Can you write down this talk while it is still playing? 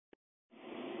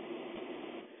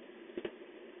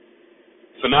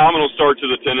Phenomenal start to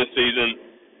the tennis season.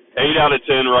 8 out of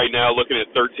 10 right now, looking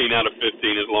at 13 out of 15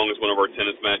 as long as one of our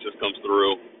tennis matches comes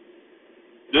through.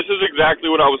 This is exactly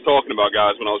what I was talking about,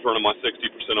 guys, when I was running my 60%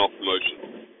 off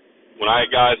promotion. When I had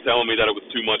guys telling me that it was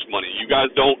too much money. You guys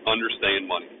don't understand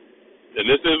money. And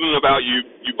this isn't about you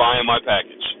buying my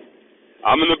package.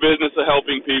 I'm in the business of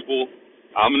helping people.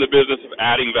 I'm in the business of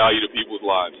adding value to people's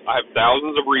lives. I have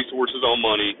thousands of resources on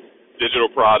money, digital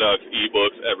products,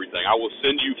 ebooks, everything. I will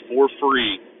send you for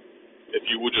free if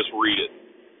you will just read it.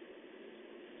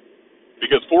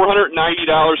 Because $490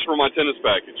 for my tennis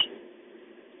package.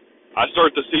 I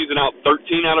start the season out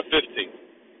 13 out of 15.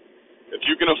 If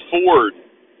you can afford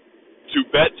to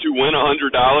bet to win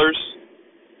 $100,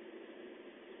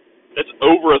 that's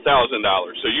over $1,000.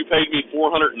 So you paid me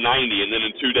 $490, and then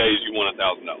in 2 days you won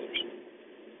 $1,000.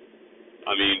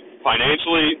 I mean,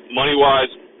 financially,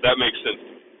 money-wise, that makes sense to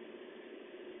me.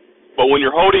 But when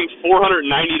you're holding $490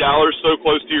 so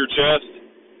close to your chest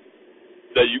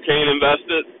that you can't invest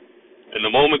it, and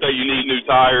the moment that you need new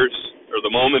tires, or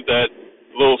the moment that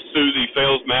little Susie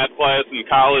fails math class in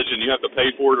college and you have to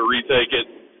pay for it or retake it,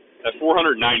 that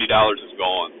 $490 is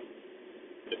gone.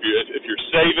 If you're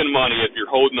saving money, if you're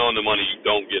holding on to money, you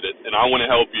don't get it. And I want to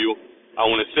help you. I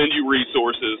want to send you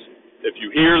resources. If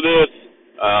you hear this,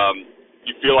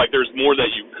 you feel like there's more that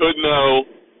you could know,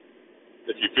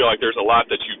 if you feel like there's a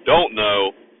lot that you don't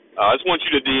know, I just want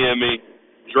you to DM me,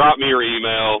 drop me your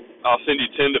email. I'll send you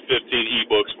 10 to 15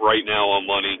 ebooks right now on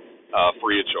money,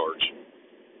 free of charge.